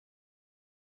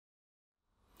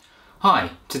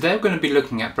Hi, today we're going to be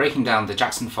looking at breaking down the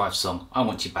Jackson 5 song, I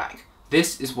Want You Back.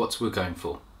 This is what we're going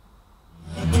for.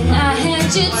 I had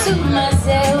you to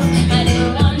myself, I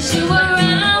didn't want you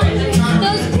around.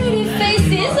 Those pretty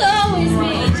faces always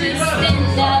made you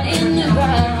stand out in the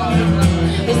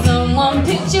crowd. If someone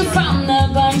picked you from the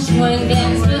bunch, one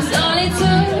glance was all it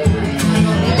took.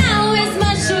 Now it's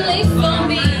much too late for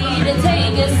me to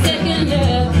take a second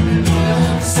look.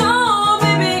 So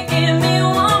baby, give me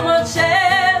one more chance.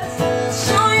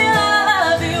 Show you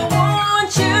love you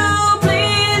want you.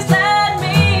 Please let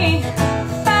me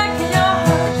back in your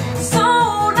heart. So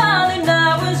darling, I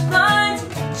was blind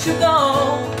to go.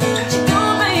 To go,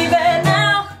 baby.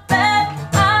 Now that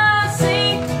I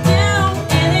see you,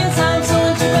 anytime, so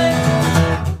want you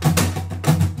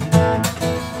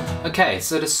back. Okay,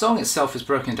 so the song itself is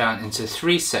broken down into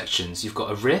three sections. You've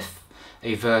got a riff,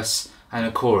 a verse, and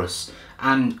a chorus.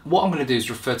 And what I'm going to do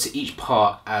is refer to each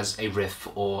part as a riff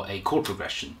or a chord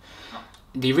progression.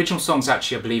 The original song's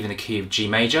actually, I believe, in the key of G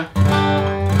major,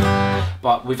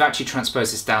 but we've actually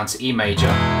transposed this down to E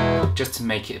major just to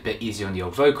make it a bit easier on the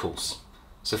old vocals.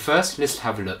 So first, let's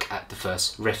have a look at the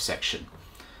first riff section.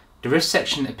 The riff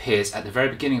section appears at the very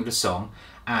beginning of the song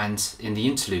and in the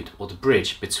interlude or the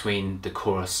bridge between the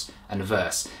chorus and the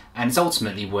verse, and it's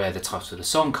ultimately where the title of the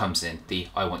song comes in, the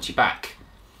I Want You Back.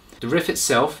 The riff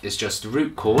itself is just the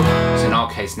root chord, so in our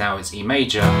case now it's E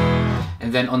major,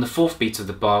 and then on the fourth beat of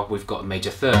the bar we've got a major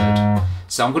third.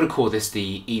 So I'm going to call this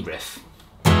the E riff.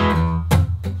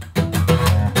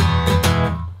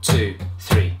 2,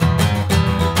 3.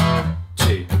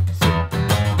 2, 3.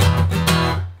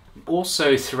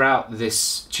 Also throughout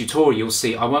this tutorial you'll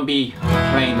see I won't be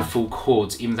playing the full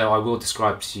chords, even though I will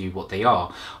describe to you what they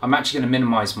are. I'm actually going to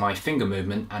minimise my finger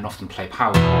movement and often play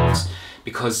power chords,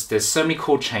 because there's so many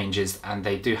chord changes and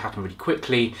they do happen really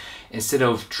quickly. Instead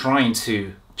of trying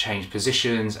to change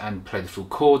positions and play the full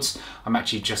chords, I'm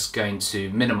actually just going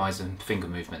to minimize the finger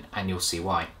movement, and you'll see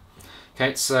why.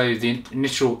 Okay, so the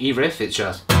initial E riff, it's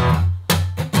just...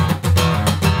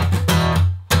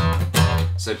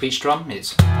 So beat strum,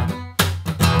 it's...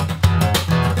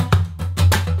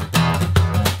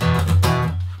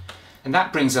 And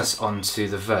that brings us on to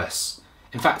the verse.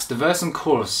 In fact, the verse and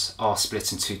chorus are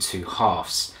split into two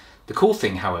halves. The cool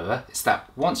thing, however, is that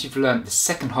once you've learned the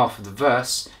second half of the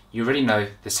verse, you already know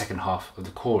the second half of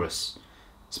the chorus.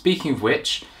 Speaking of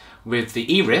which, with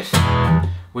the E riff,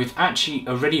 we've actually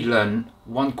already learned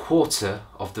 1/4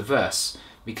 of the verse,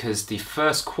 because the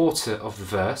first quarter of the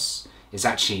verse is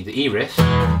actually the E riff,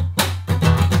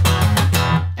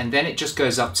 and then it just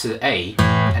goes up to the A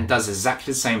and does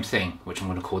exactly the same thing, which I'm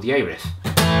going to call the A riff.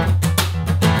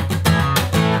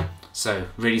 So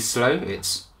really slow,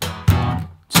 it's 1,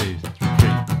 2, 3,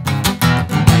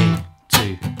 A,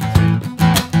 2,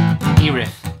 3, E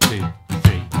riff, 2,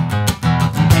 3,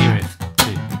 A riff,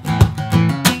 2.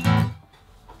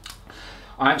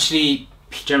 I actually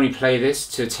generally play this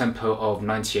to a tempo of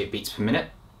 98 beats per minute.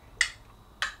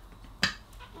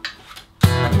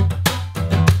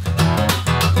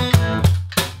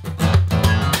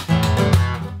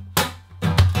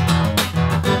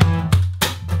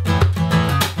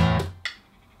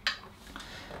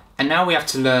 And now we have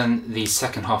to learn the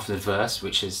second half of the verse,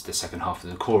 which is the second half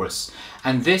of the chorus.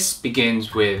 And this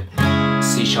begins with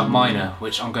C sharp minor,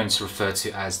 which I'm going to refer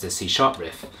to as the C sharp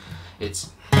riff. It's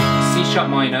C sharp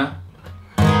minor,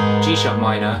 G sharp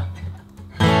minor,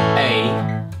 A,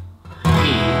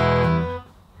 E,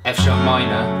 F sharp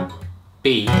minor,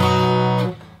 B, E,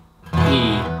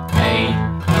 A,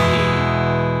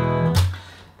 E.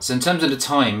 So in terms of the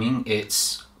timing,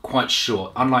 it's quite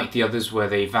short. Unlike the others where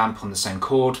they vamp on the same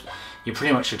chord, you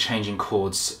pretty much are changing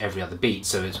chords every other beat.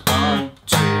 So it's 1,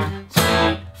 2,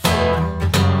 3, 4,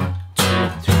 1, 2,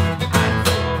 3, and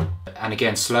 4. And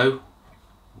again slow.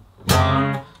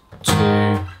 1, 2,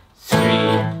 3,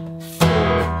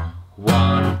 4,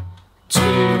 1, 2,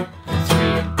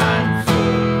 3, and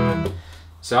 4.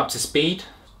 So up to speed.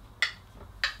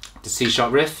 The C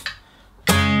sharp riff.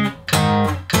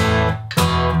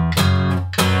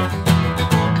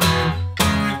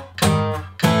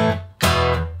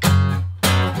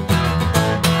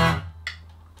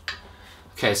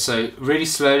 Okay, so really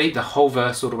slowly, the whole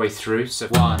verse all the way through. So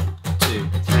 1, 2,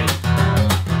 3,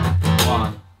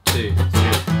 1, 2, 3,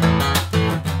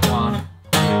 1,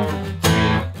 2,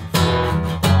 3,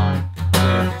 4, 1,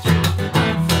 2, 3,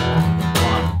 and 4,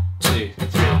 1, 2,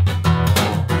 3,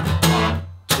 1,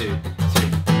 2,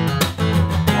 3,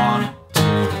 1,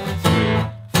 2, 3,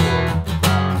 4,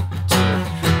 1, 2,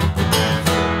 3.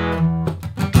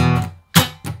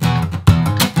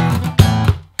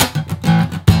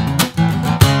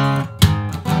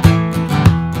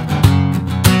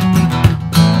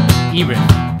 E riff,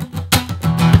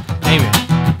 A riff,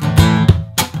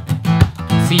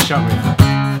 C sharp riff.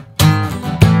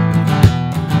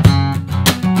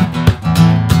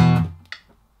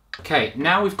 Okay,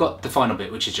 now we've got the final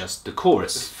bit, which is just the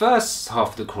chorus. The first half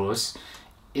of the chorus,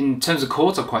 in terms of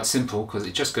chords, are quite simple because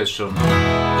it just goes from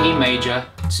E major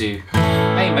to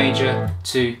A major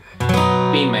to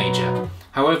B major.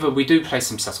 However, we do play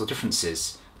some subtle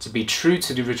differences. To be true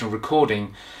to the original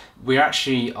recording, we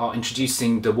actually are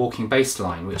introducing the walking bass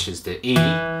line, which is the E,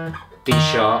 D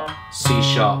sharp, C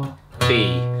sharp,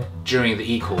 B during the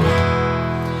E chord.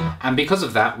 And because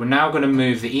of that, we're now going to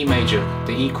move the E major,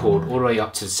 the E chord, all the way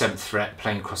up to the 7th fret,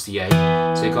 playing across the A.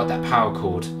 So you've got that power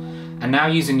chord. And now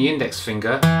using the index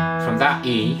finger, from that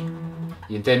E,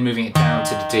 you're then moving it down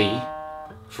to the D.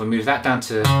 If we move that down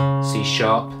to C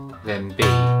sharp, then B.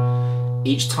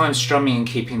 Each time strumming and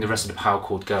keeping the rest of the power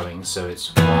chord going. So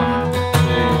it's 1, 2,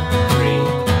 3,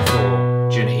 4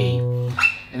 during the E.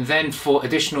 And then for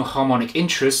additional harmonic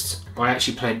interest, I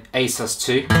actually played A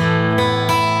sus2,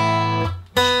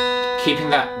 keeping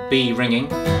that B ringing.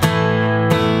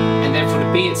 And then for the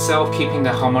B itself, keeping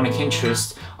the harmonic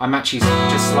interest, I'm actually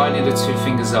just sliding the 2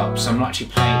 fingers up, so I'm not actually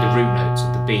playing the root notes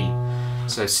of the B.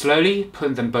 So slowly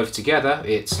putting them both together,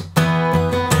 it's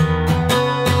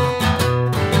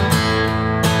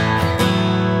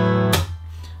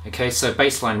okay, so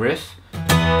bassline riff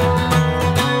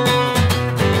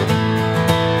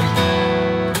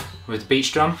with the beat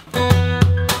strum.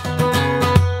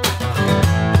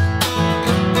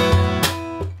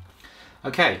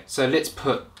 Okay, so let's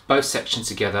put both sections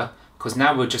together, because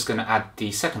now we're just going to add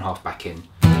the second half back in.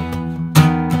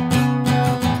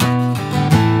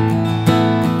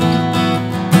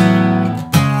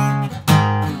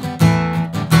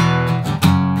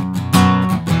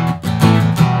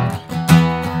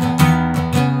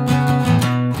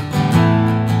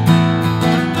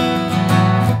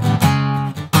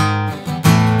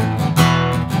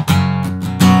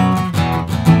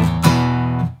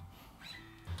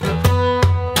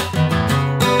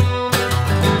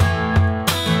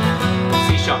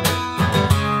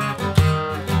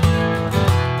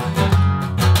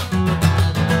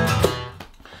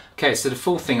 Okay, so the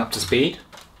full thing up to speed.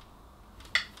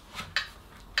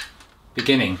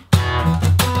 Beginning.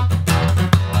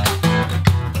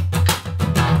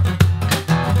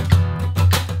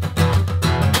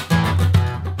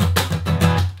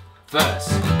 Verse,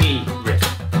 E riff,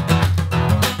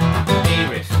 A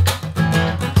riff,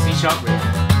 C sharp riff,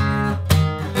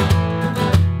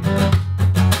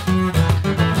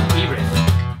 E riff,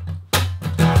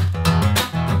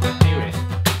 A riff,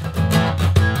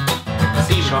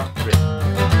 C sharp riff,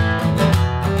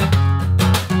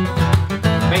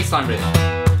 bassline riff,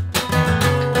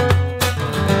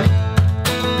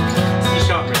 C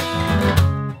sharp riff,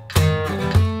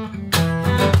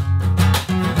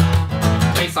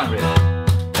 bassline riff,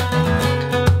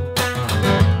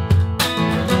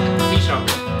 C sharp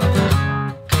riff,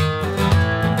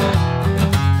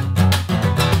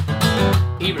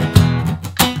 E riff.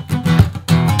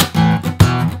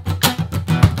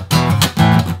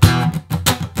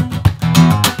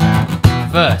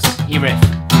 Verse, E riff,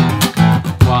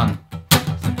 1,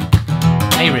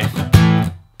 A riff,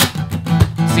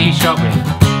 C sharp riff,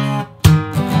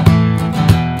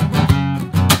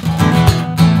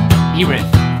 E riff,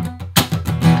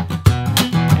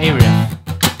 A riff,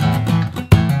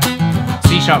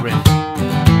 C sharp riff,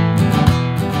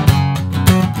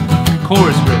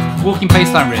 chorus riff, walking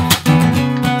bassline riff,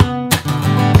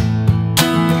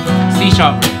 C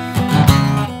sharp riff,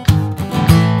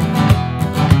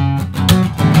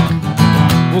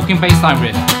 walking bassline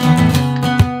riff,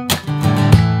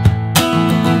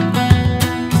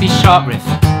 C sharp riff,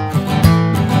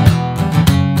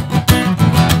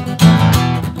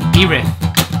 E riff,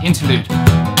 interlude.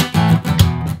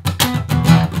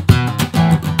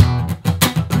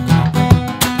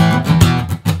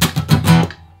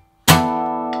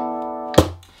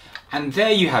 And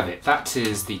there you have it. That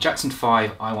is the Jackson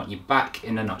 5 I Want You Back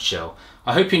in a nutshell.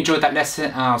 I hope you enjoyed that lesson,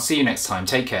 and I'll see you next time.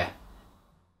 Take care.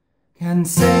 Can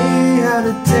say how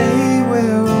the day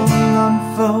will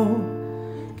unfold,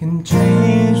 can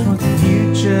change what the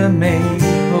future may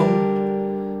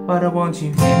hold, but I want you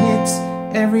in it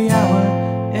every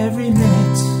hour, every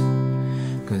minute,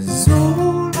 'cause